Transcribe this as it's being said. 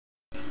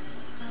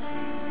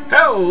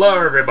Hello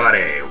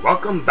everybody!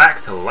 Welcome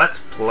back to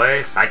Let's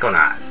Play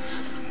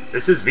Psychonauts.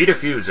 This is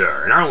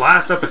Vitafuser. In our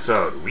last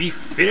episode, we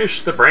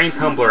finished the brain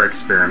tumbler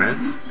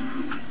experiment,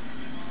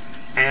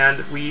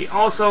 and we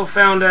also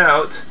found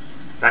out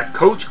that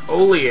Coach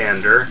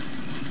Oleander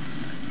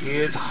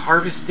is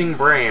harvesting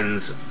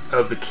brains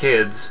of the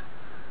kids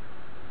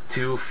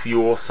to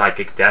fuel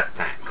psychic death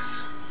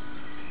tanks.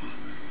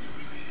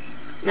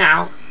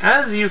 Now,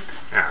 as you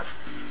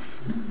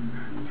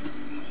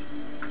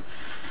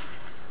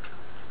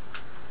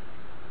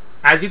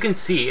can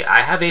see,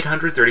 I have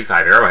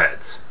 835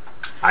 arrowheads.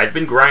 I've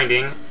been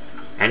grinding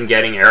and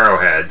getting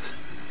arrowheads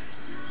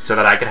so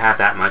that I could have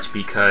that much,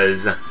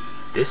 because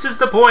this is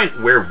the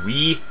point where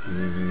we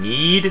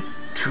need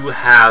to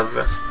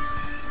have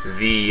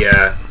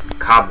the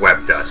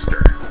Cobweb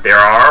duster. There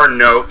are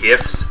no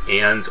ifs,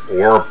 ands,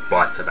 or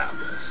buts about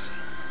this.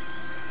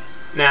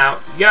 Now,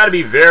 you gotta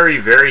be very,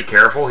 very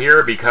careful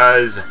here,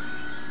 because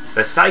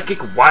the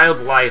psychic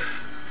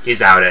wildlife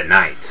is out at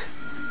night.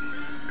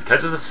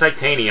 Because of the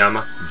Titanium,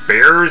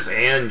 bears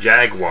and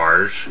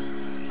jaguars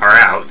are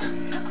out,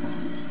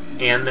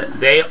 and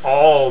they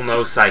all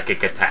know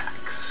psychic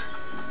attacks.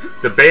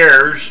 The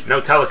bears know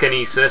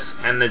telekinesis,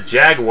 and the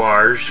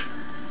jaguars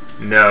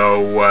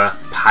know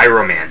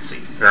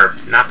pyromancy. Or,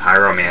 not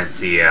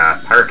pyromancy,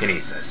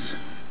 pyrokinesis.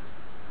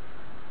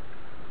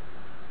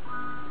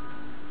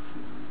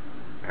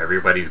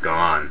 Everybody's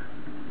gone.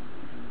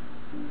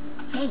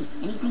 Hey,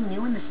 anything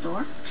new in the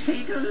store?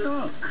 Take a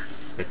look.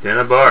 It's in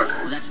a book.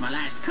 Oh, that's my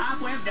last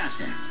cobweb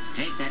duster.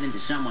 Take that into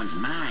someone's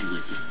mind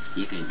with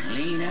you. You can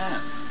clean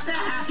up.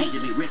 Happy to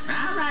be written.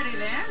 Alrighty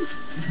then.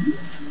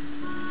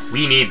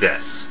 We need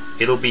this.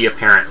 It'll be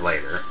apparent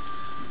later.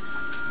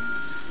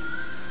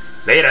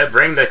 Beta,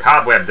 bring the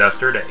Cobweb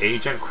duster to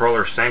Agent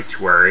Crawler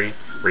Sanctuary,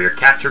 where your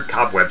captured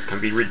cobwebs can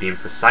be redeemed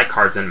for psych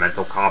cards and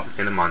mental cobweb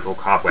detangler.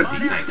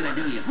 What else can I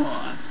do you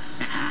for?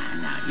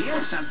 Now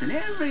here's something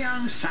every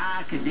young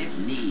psy cadet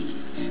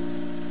needs.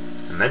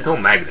 A mental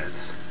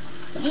magnet.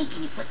 Hey,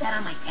 can you put that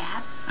on my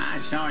tab?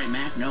 Sorry,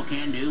 Mac, no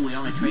can do. We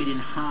only trade in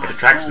hard. It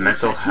attracts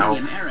mental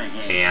health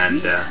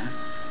and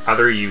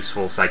other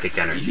useful psychic If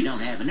energies. you don't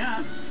have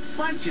enough,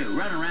 why don't you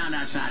run around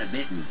outside a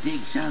bit and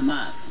dig some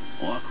up?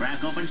 Or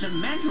crack open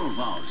some mental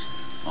vaults.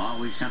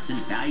 Always something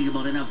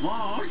valuable in a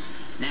vault.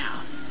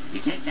 Now, you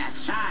take that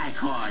psi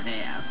core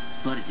there,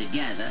 put it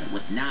together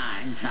with 9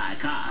 psi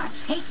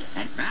cards. I'll take it.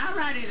 And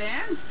alrighty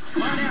then.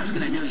 What else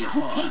can I do you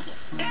for? Take it.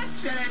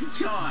 Excellent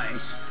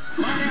choice.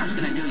 What else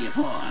can I do you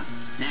for?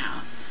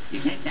 Now, you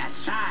take that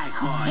psi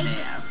core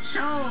there.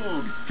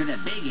 Sold to the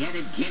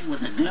big-headed kid with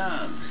the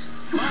gloves.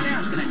 What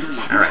else can I do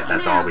you for? Alright,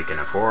 that's all we can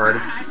afford.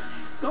 Alright,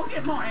 go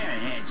get more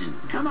airheads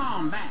and come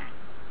on back.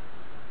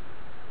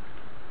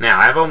 Now,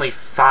 I have only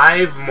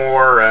 5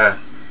 more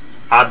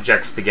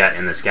objects to get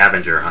in the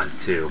scavenger hunt,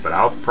 too, but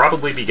I'll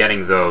probably be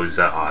getting those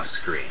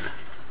off-screen.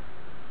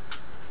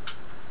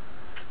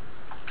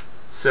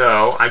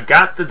 So, I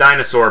got the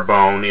dinosaur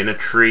bone in a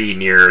tree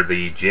near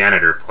the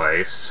janitor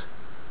place.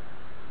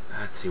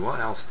 Let's see, what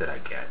else did I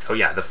get? Oh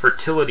yeah, the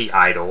fertility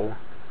idol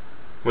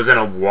was in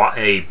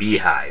a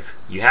beehive.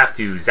 You have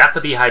to zap the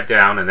beehive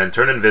down and then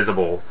turn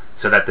invisible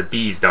so that the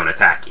bees don't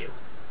attack you.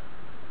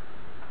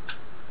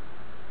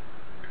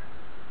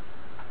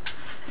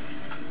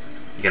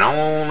 You can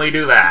only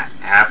do that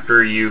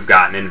after you've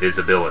gotten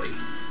invisibility.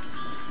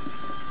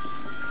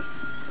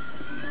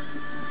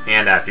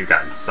 And after you've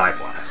gotten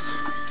Psyblast.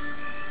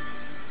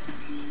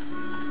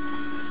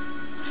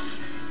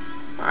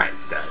 Alright,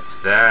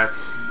 that's that.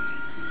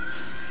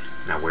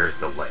 Now where's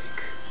the lake?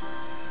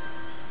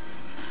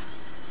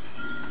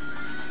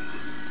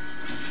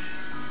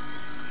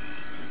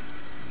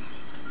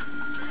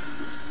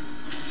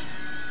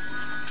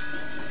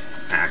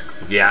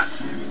 Yeah.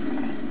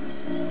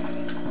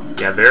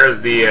 Yeah,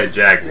 there's the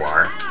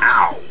jaguar.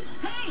 Ow!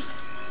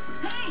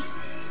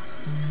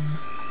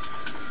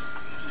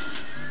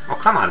 Oh,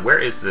 come on, where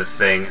is the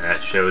thing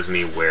that shows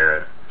me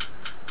where...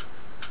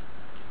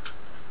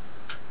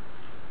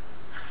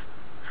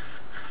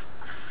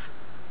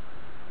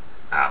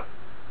 Ow.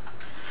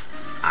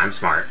 I'm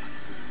smart.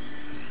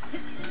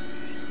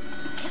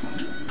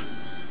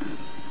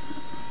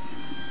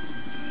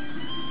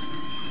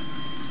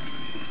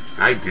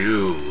 I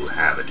do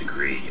have a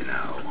degree, you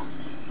know.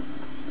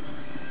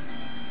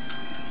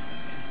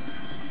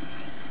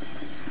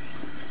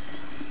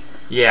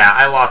 Yeah,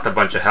 I lost a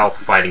bunch of health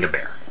fighting a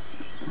bear.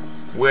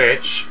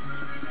 Which,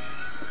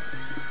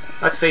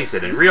 let's face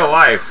it, in real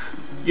life,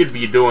 you'd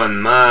be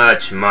doing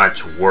much,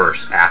 much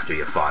worse after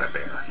you fought a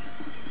bear.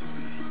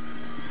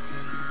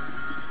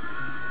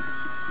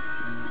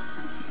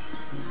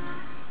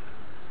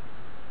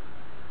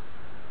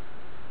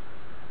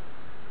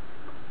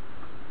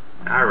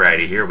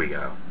 Alrighty, here we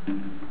go.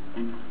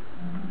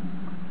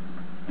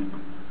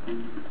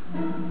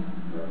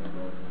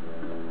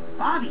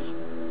 Bobby!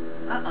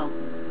 Uh-oh.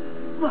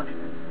 Look,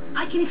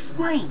 I can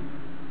explain.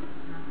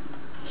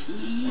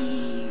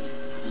 TV.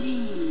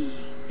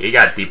 He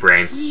got deep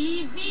brain.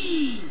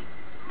 TV.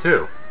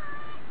 2.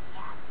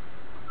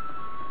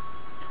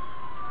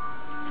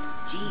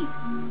 Geez,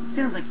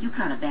 sounds like you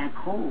caught a bad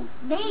cold.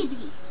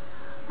 Maybe.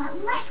 But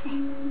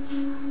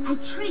listen. I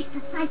traced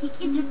the psychic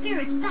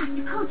interference back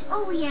to Coach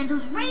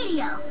Oleander's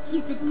radio.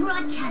 He's been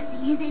broadcasting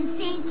his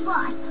insane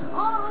plots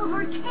all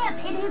over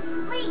camp in his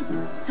sleep.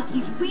 So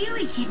he's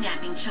really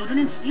kidnapping children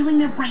and stealing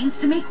their brains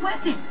to make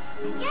weapons.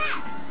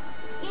 Yes!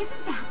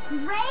 Isn't that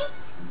great?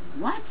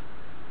 What?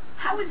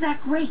 How is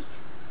that great?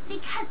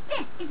 Because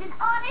this is an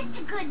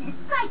honest-to-goodness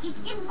psychic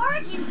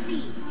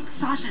emergency.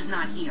 Sasha's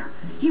not here.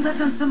 He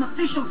left on some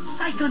official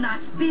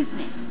Psychonauts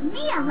business.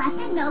 Mia left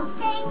a note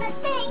saying the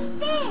same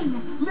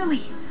thing.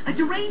 Lily, a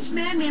deranged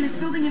madman is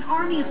building an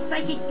army of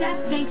psychic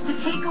death tanks to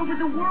take over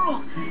the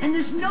world, and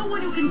there's no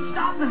one who can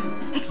stop him,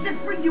 except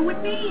for you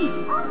and me.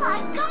 Oh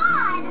my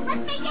god!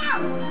 Let's make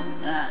out!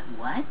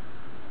 What?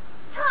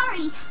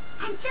 Sorry,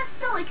 I'm just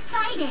so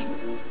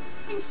excited.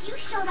 Since you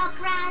showed up,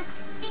 Raz,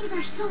 things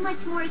are so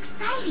much more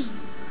exciting.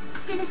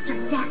 Sinister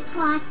death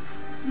plots,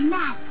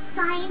 mad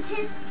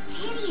scientists,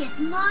 hideous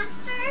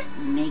monsters.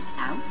 Make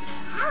out?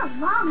 How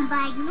long have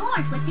I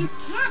ignored what this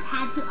camp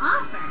had to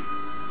offer?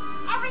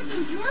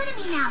 Everything's new to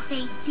me now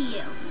thanks to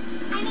you.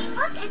 I mean,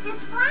 look at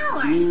this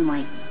flower. You mean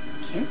like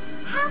kiss?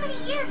 How many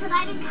years have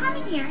I been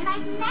coming here and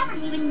I've never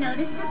even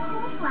noticed a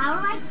cool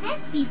flower like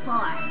this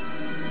before?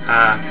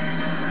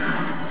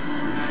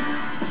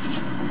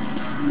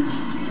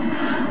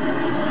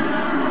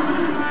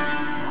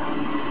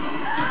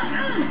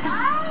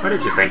 What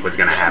did you think was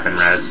gonna happen,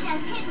 Rez?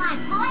 Just hit my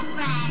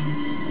boyfriend.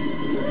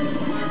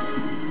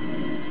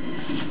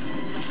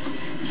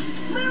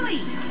 Lily!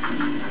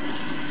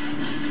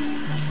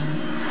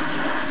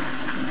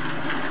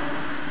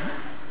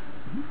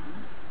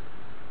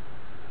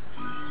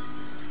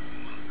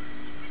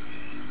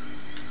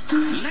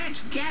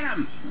 Let's get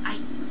him! I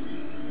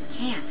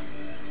can't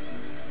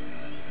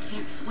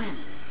swim.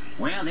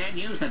 Well, then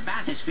use the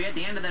bathysphere at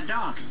the end of the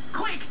dock.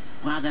 Quick!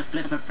 While the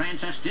flipper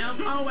prints are still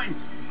glowing.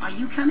 Are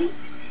you coming?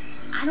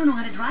 I don't know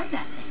how to drive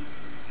that thing.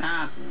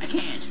 I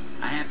can't.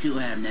 I have to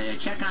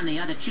check on the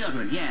other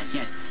children. Yes.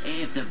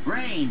 If the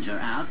brains are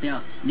out,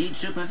 they'll need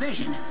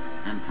supervision.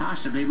 And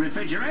possibly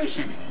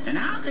refrigeration. And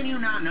how can you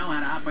not know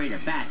how to operate a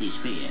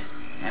bathysphere?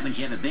 Haven't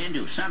you ever been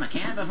to summer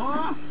camp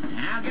before?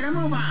 Now get a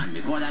move on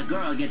before that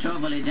girl gets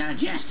overly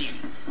digested.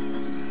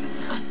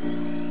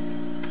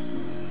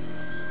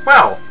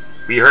 Well,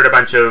 we heard a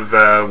bunch of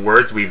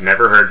words we've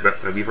never heard,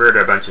 but we've heard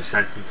a bunch of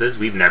sentences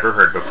we've never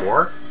heard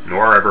before,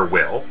 nor ever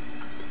will.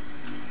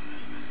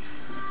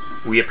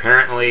 We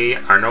apparently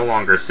are no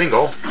longer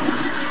single.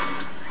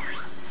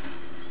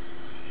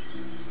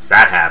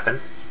 That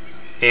happened.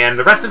 And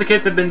the rest of the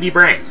kids have been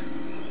debrained.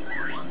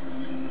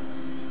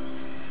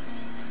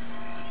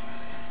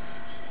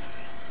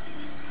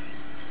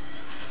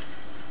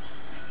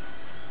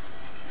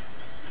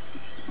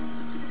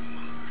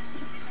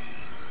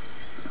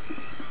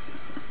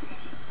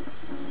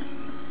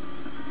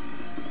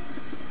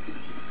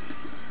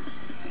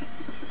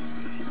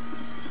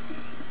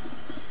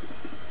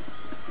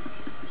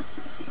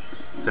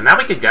 So now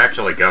we could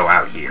actually go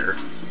out here.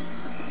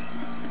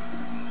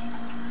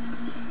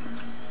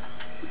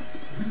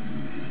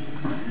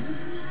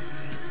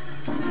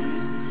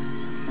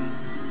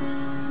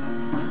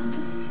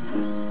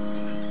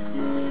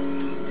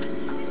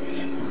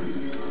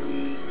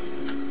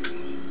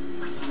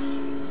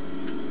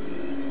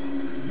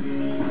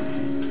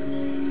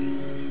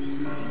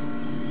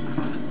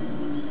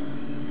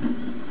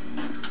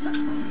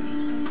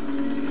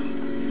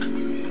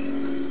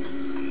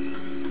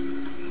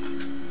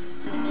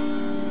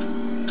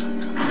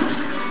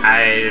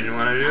 I didn't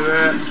want to do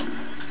that.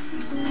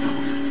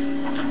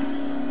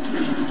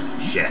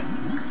 Shit.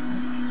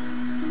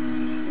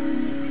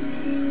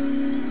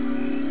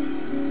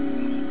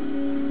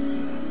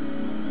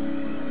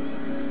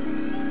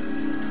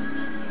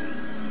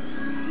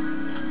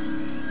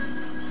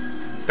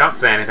 Don't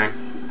say anything.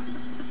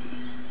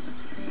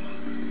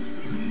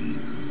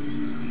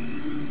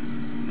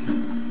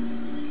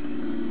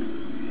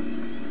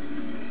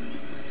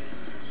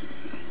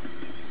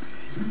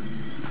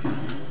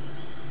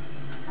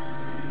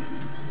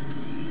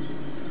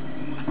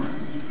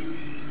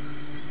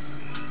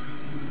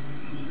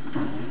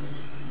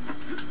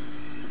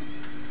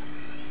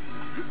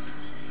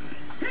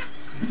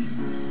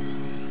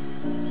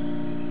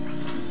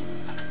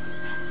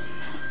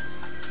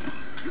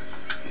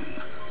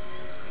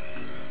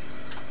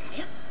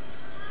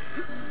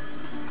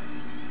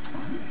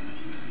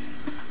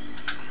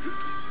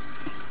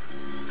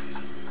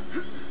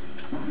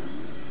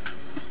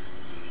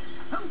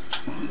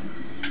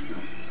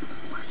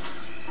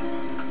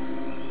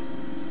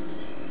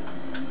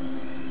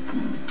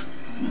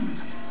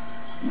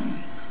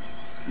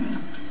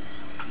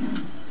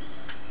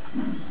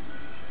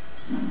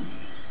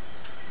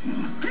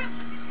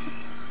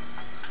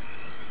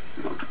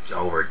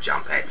 Over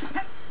jump it.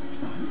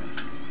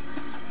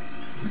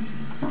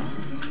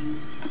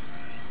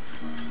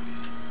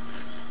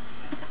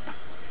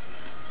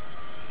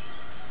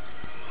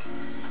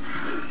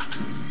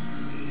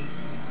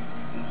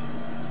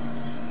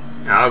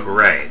 Oh,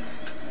 great.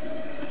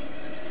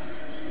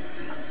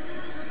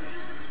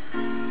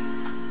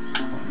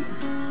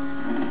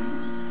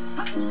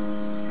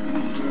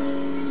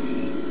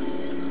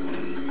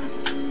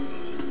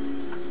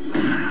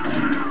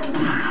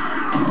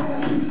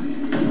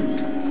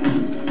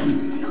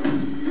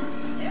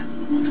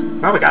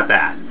 Well, we got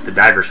that. The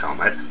diver's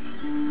helmet.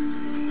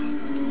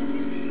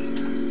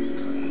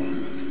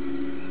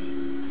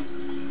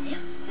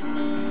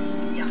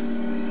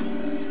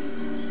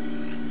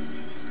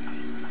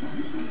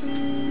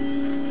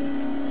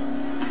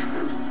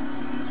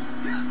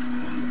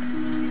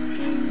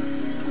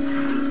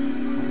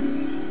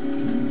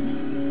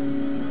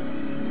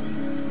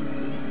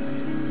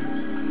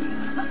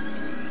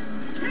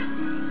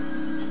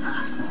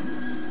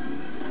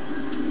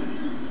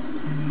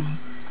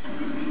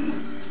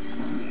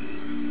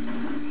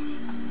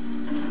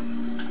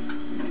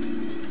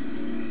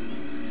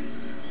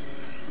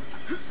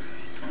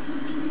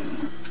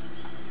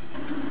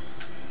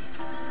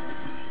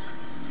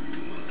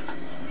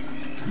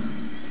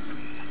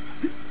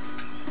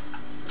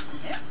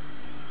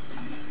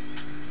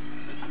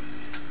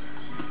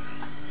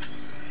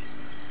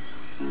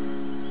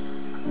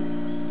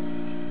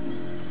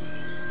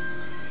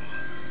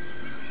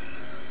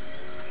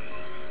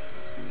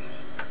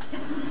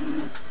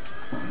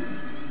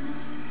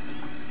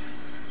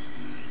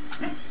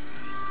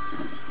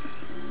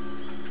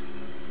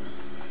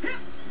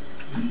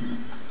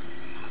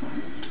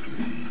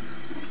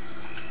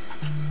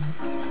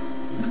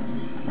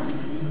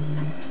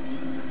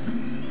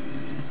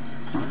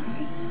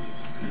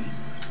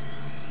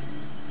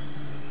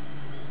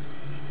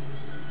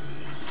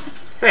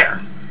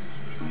 There.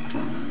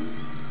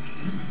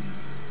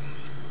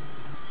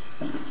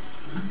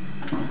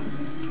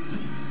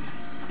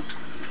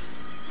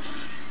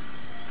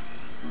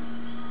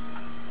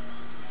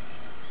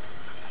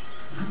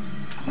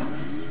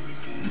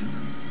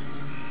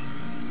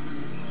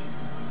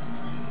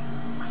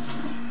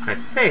 I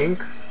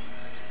think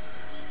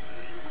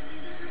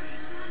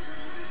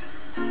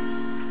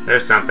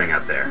there's something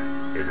up there,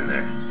 isn't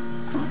there?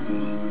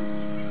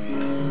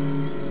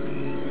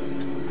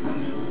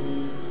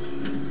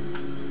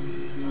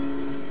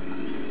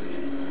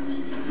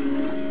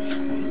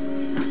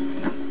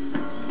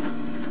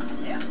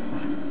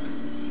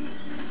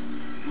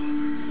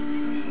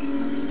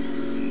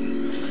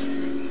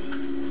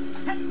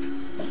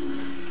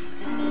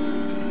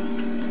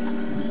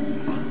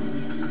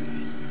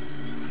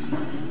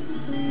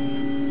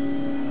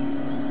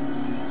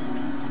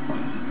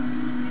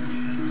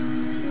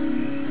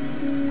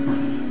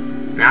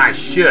 Now I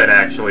should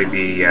actually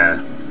be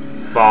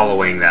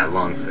following that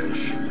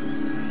lungfish.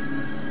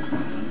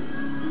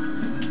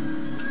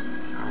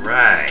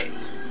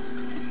 Alright.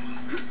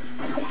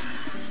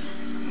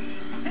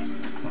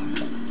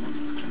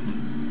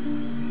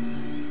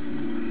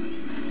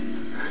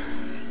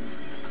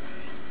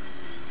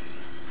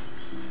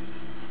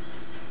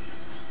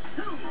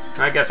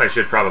 I guess I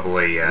should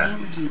probably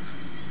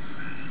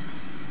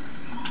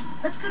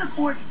Let's go to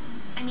Ford's,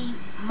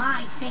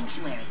 my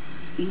sanctuary.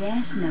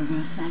 Yes,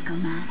 noble Psycho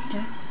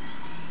Master.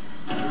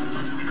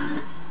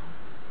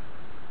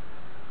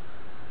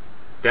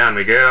 down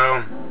we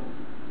go.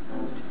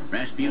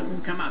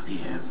 Rasputin, come up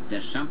here.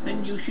 There's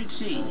something you should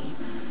see.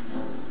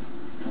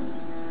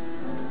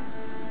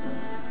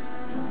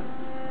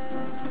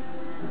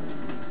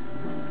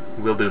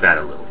 We'll do that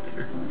a little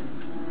later.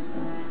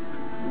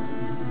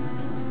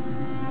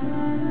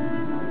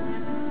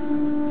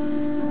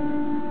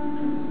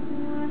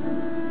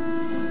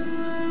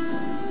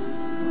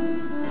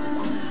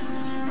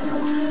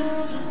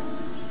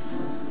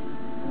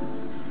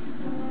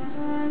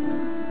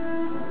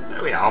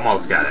 We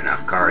almost got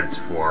enough cards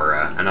for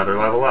another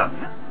level up.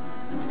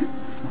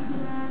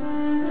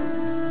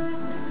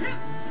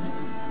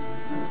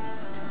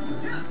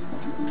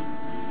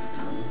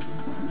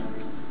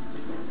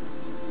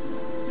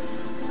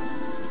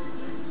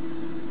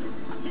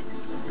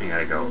 We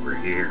gotta go over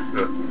here.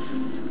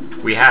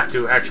 We have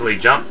to actually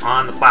jump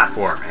on the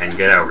platform and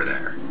get over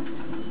there.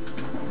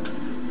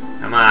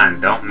 Come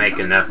on, don't make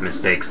enough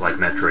mistakes like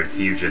Metroid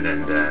Fusion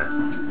and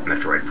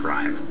Metroid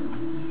Prime.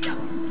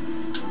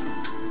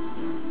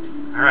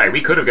 Alright,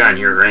 we could have gotten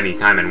here at any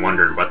time and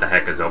wondered what the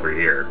heck is over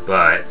here,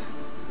 but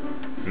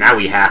now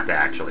we have to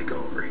actually go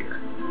over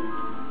here.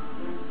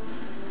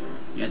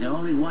 You're the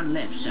only one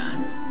left,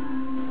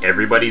 son.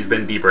 Everybody's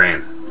been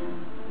debranded.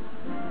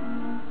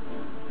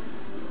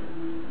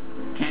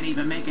 Can't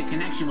even make a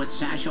connection with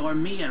Sasha or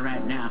Mia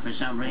right now for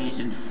some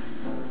reason.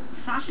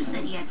 Sasha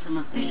said he had some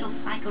official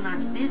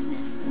Psychonauts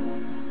business.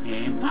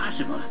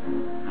 Impossible.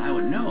 I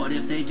would know it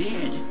if they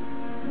did.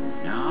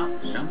 No,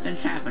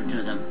 something's happened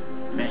to them.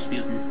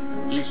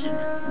 Rasputin, listen.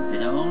 You're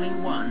the only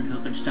one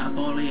who can stop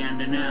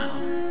Oleander now.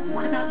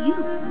 What about you?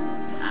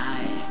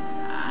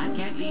 I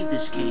can't leave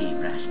this cave,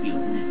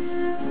 Rasputin.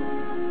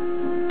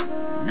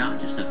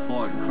 Not as the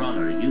Ford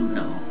crawler you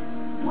know.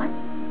 What?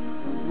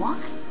 Why?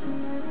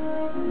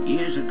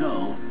 Years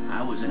ago,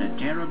 I was in a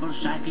terrible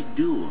psychic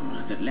duel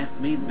that left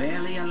me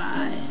barely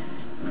alive.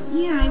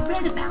 Yeah, I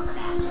read about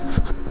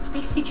that.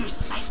 They said your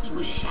psyche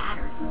was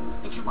shattered,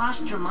 that you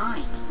lost your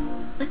mind.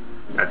 But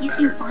That's you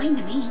better. seem fine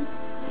to me.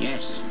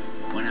 Yes,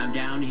 when I'm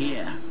down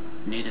here,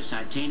 near the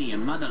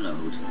Titanium mother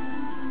lode,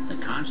 the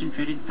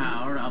concentrated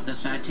power of the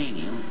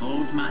Titanium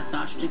pulls my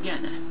thoughts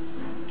together,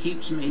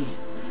 keeps me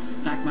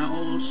like my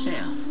old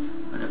self,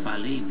 but a if I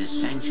leave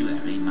this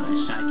sanctuary,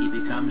 my psyche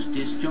becomes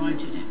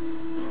disjointed,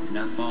 and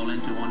I fall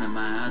into one of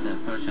my other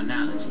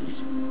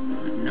personalities,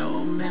 with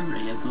no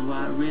memory of who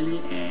I really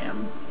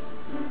am.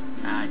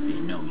 I'd be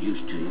no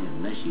use to you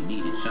unless you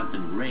needed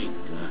something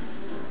rigged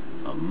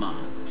or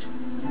marked.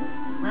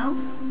 Well,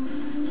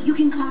 you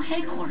can call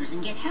headquarters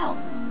and get help.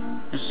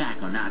 The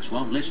Psychonauts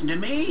won't listen to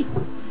me.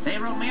 They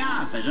wrote me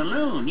off as a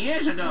loon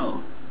years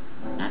ago.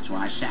 That's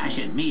why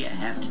Sasha and Mia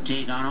have to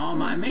take on all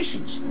my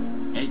missions.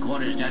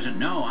 Headquarters doesn't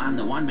know I'm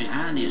the one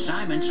behind the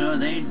assignment, so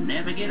they'd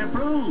never get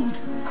approved.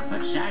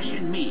 But Sasha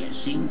and Mia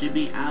seem to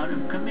be out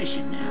of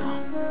commission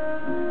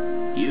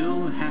now.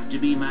 You have to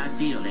be my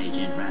field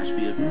agent,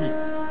 Rasputin.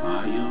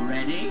 Are you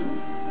ready?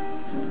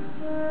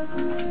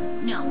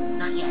 No,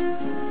 not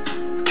yet.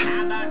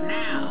 How about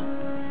now?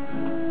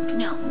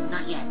 No,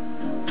 not yet.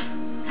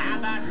 How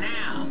about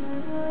now?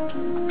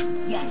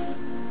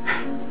 Yes.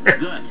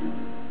 Good.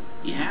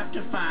 You have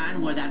to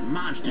find where that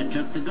monster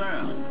took the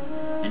girl.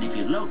 And if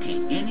you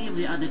locate any of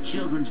the other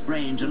children's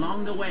brains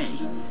along the way,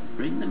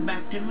 bring them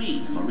back to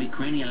me for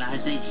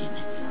recranialization.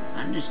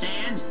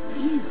 Understand?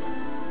 Ew.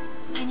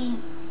 I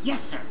mean, yes,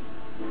 sir.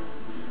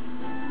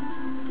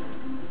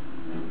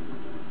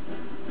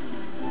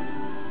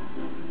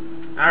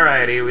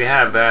 Alrighty, we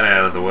have that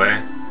out of the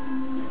way.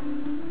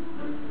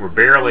 We're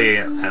barely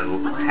at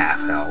half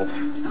health.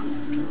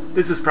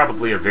 This is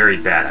probably a very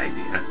bad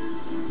idea,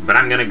 but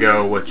I'm gonna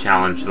go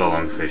challenge the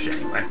Lungfish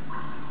anyway.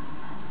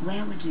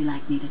 Where would you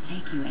like me to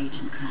take you,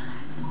 Agent Cruller?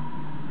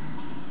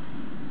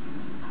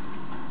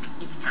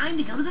 It's time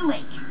to go to the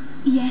lake.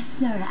 Yes,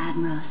 sir,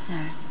 Admiral,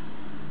 sir.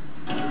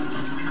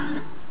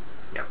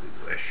 Yep,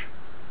 we wish.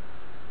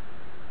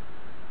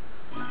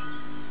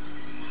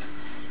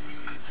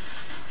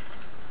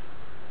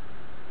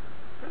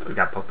 We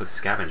got both the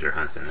scavenger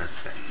hunts in this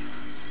thing.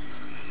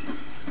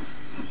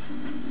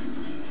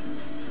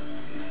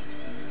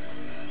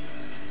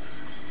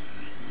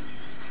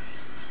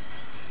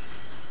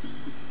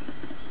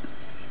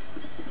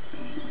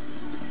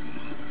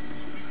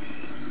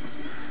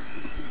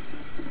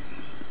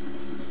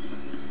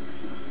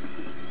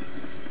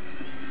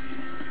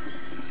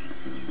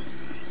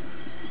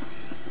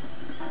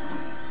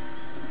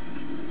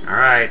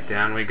 Alright,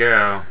 down we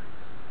go.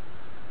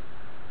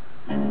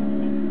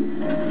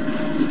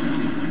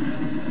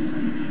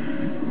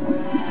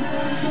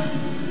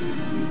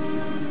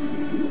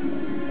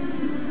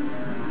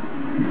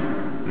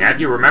 Now, if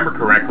you remember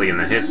correctly in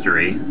the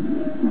history,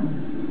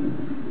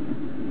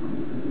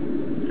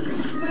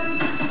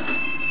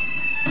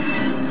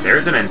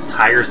 there's an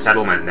entire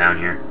settlement down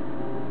here.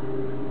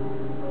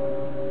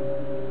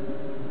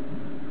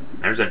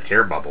 There's an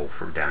air bubble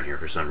from down here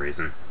for some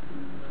reason.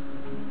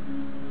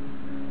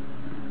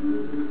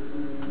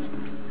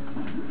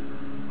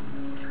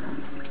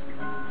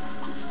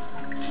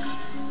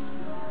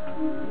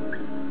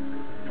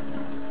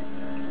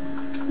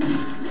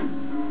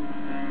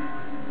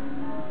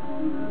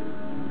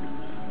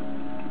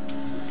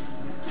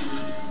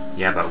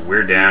 Yeah, but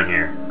we're down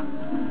here.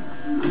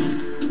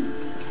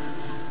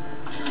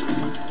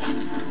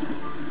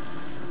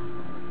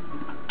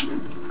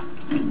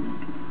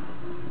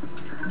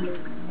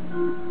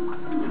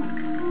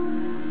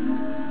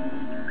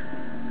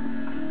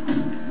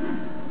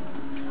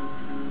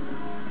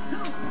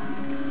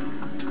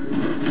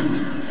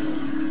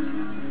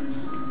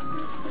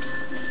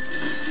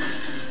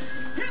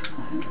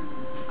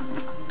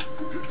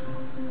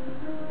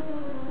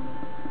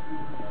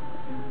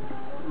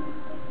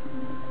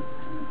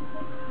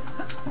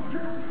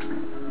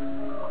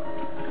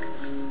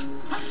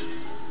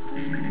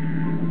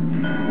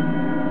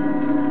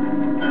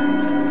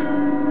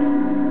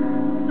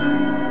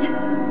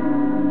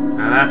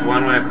 That's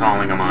one way of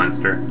calling a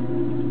monster.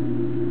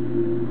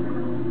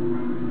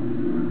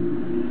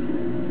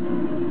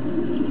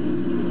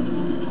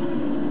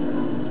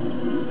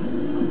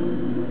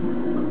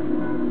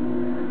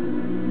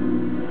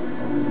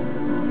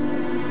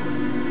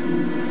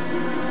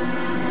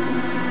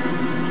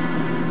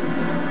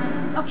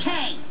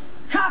 Okay,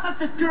 cough up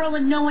the girl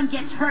and no one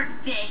gets hurt,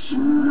 fish.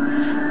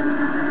 Man,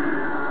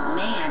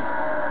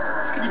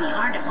 it's gonna be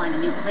hard to find a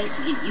new place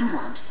to give you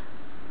lumps.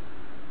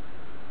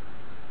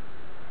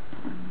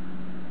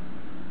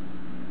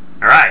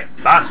 Alright,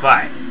 boss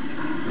fight.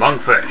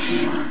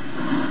 Lungfish.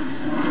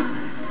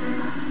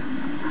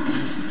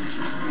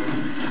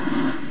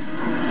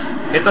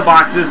 Hit the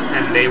boxes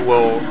and they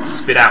will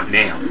spit out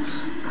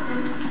nails.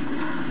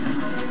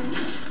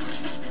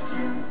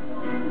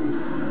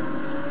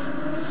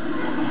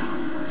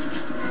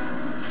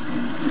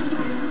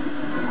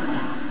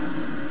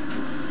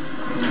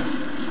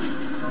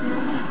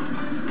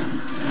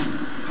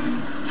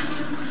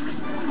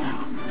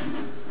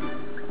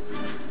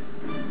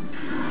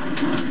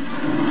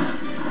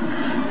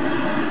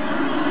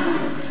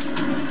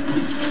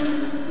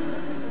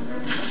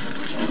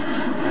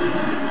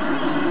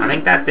 I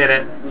think that did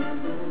it.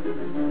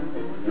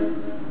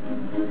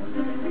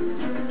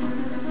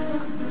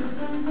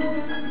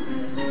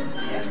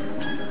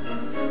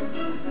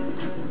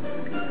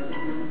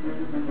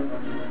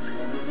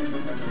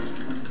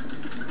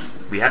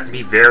 we have to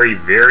be very,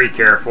 very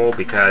careful,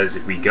 because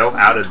if we go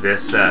out of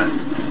this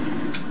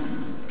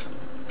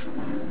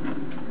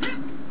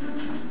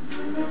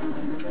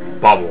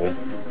bubble,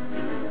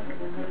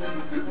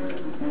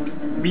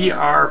 we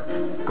are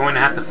going to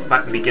have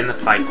to begin the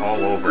fight all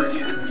over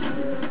again.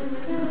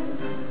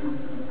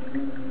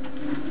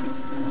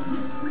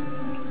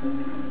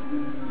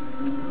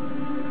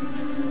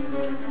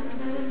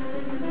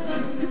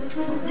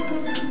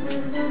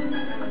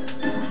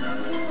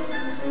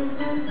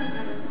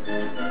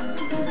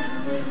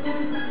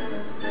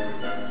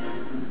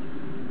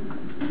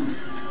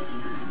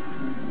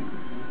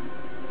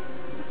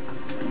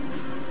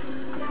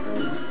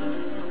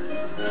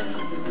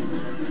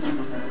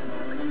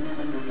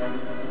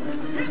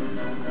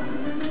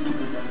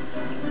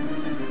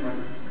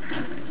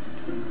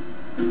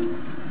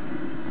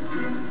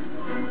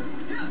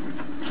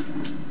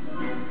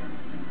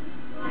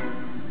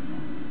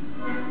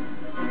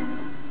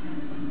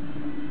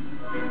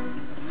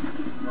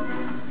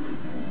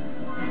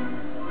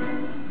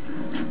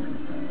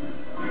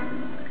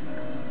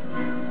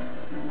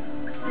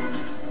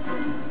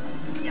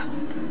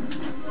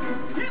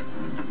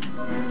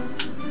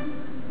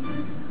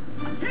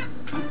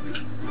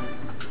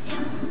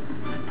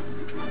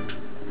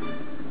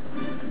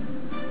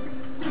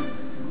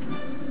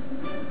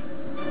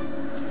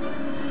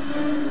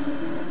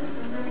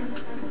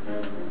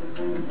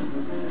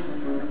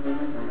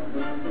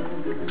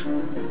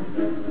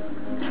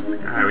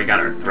 Alright, we got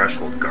our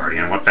Threshold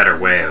Guardian. What better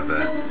way of,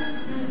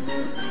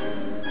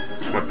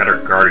 what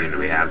better guardian do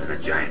we have than a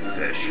giant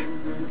fish?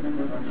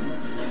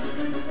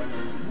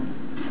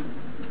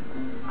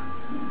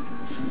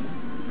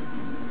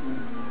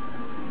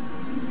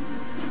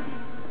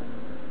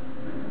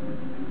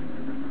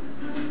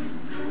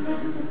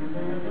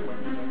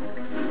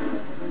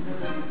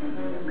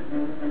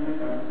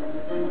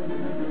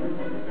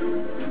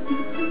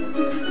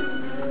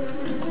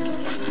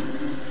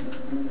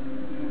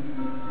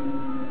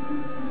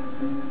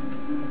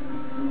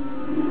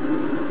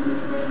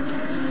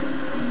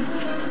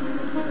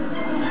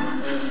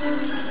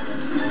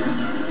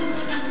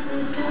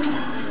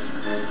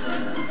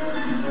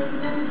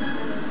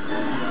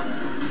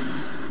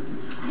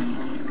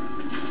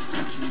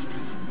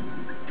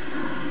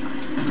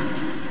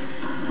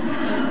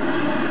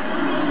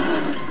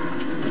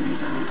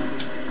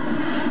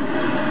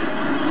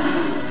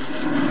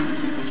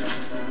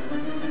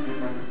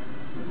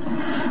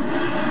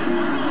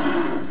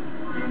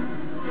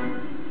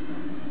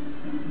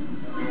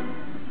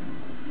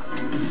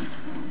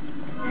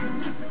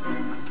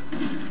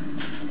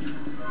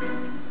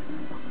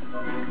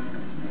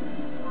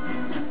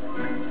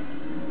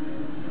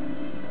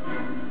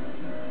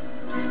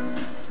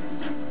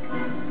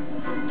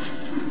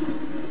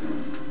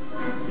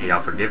 Y'all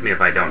forgive me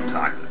if I don't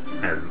talk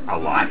a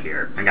lot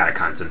here. I gotta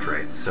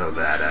concentrate so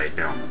that I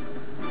don't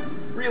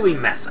really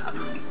mess up.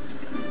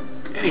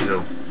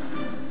 Anywho,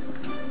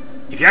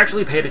 if you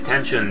actually paid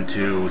attention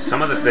to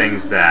some of the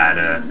things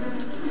that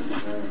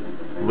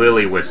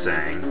Lily was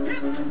saying,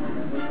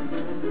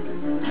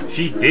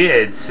 she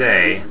did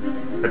say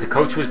that the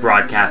coach was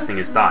broadcasting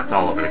his thoughts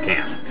all over the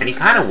camp. And he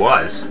kind of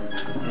was.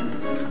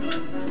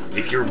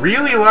 If you're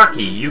really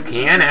lucky, you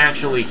can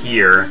actually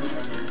hear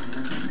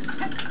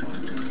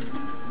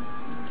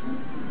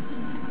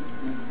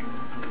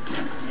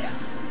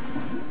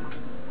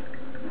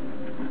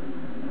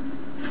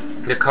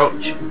the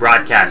coach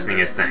broadcasting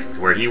his things,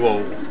 where he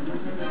will,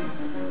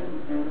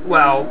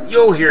 well,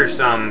 you'll hear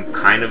some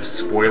kind of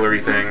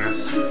spoilery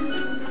things.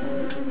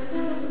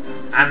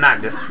 I'm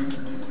not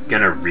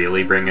gonna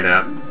really bring it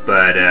up,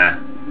 but that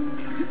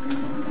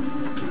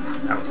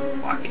was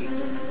lucky.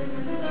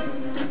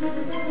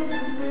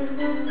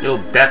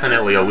 He'll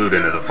definitely allude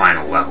into the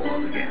final level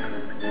of the game.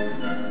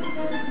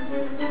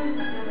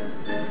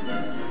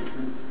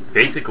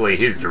 Basically,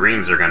 his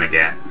dreams are gonna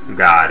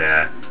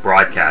got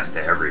broadcast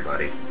to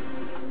everybody.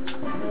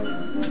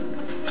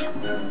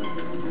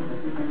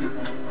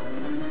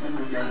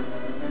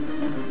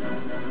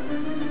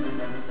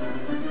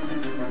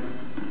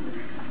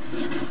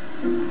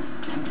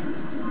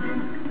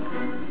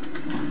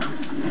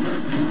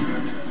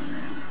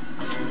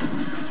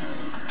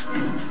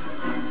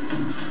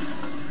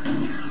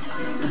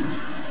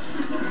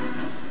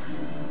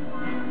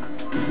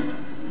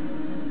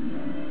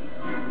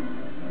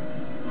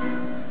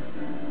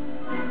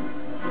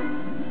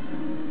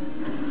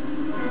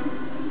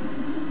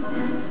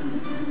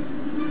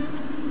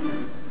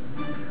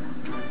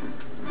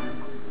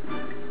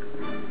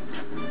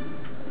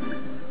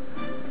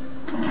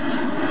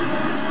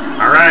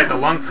 Alright, the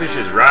Lungfish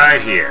is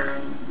right here.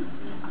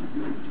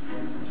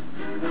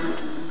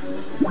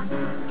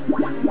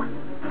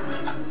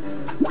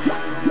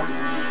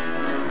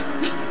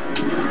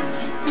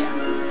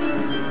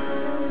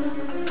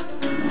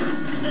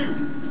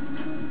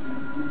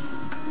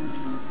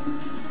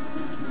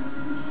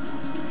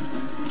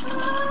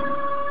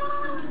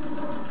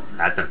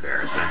 That's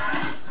embarrassing.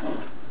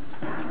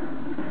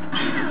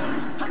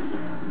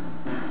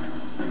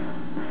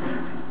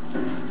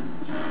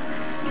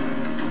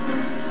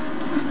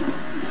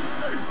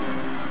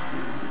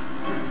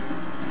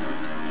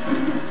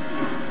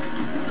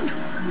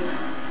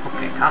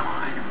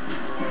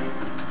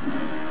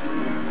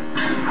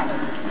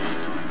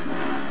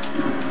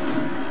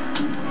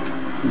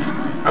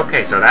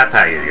 So that's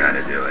how you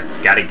gotta do it.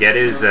 You gotta get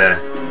his,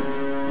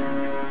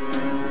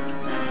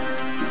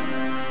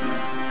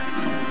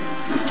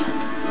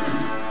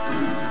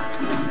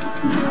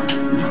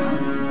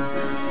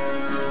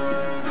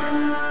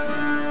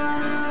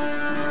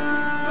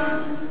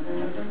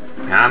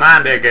 Come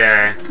on, big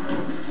guy.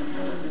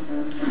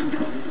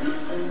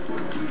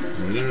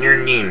 Neener,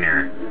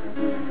 neener.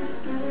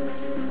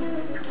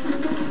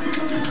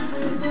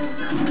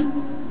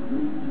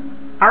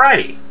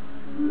 Alrighty.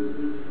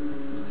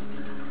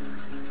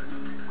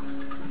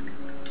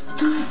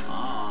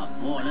 Oh,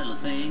 poor little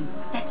thing.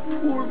 That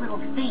poor little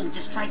thing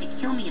just tried to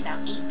kill me about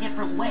 8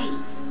 different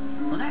ways.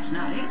 Well, that's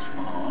not its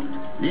fault.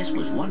 This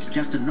was once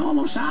just a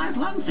normal-sized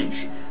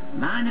lungfish,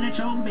 minding its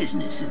own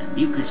business in a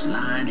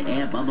mucus-lined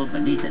air bubble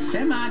beneath a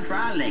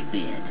semi-dry lake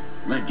bed.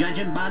 But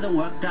judging by the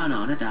work done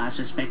on it, I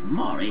suspect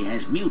Maury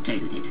has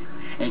mutated it,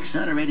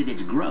 accelerated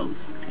its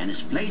growth, and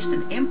has placed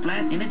an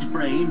implant in its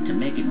brain to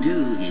make it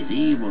do his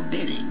evil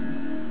bidding.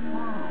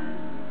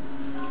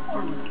 Oh,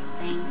 poor little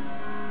thing.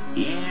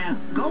 Yeah,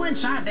 go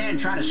inside there and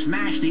try to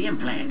smash the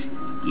implant.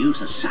 Use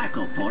the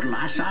psycho portal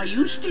I saw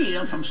you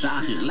steal from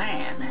Sasha's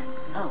lab.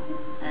 Oh,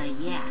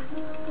 yeah.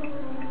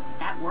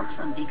 That works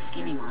on big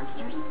scary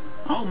monsters?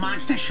 Oh,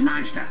 monster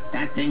schmonster.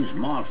 That thing's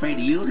more afraid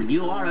of you than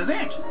you are of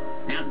it.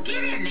 Now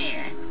get in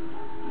there.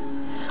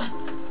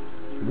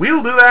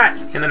 We'll do that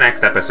in the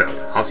next episode.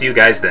 I'll see you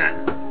guys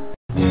then.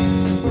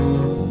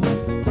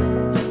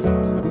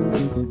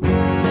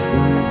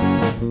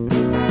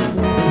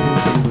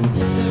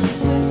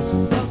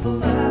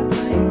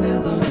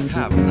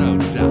 Have no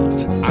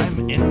doubt,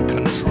 I'm in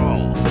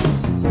control.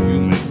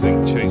 You may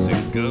think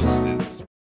chasing ghosts is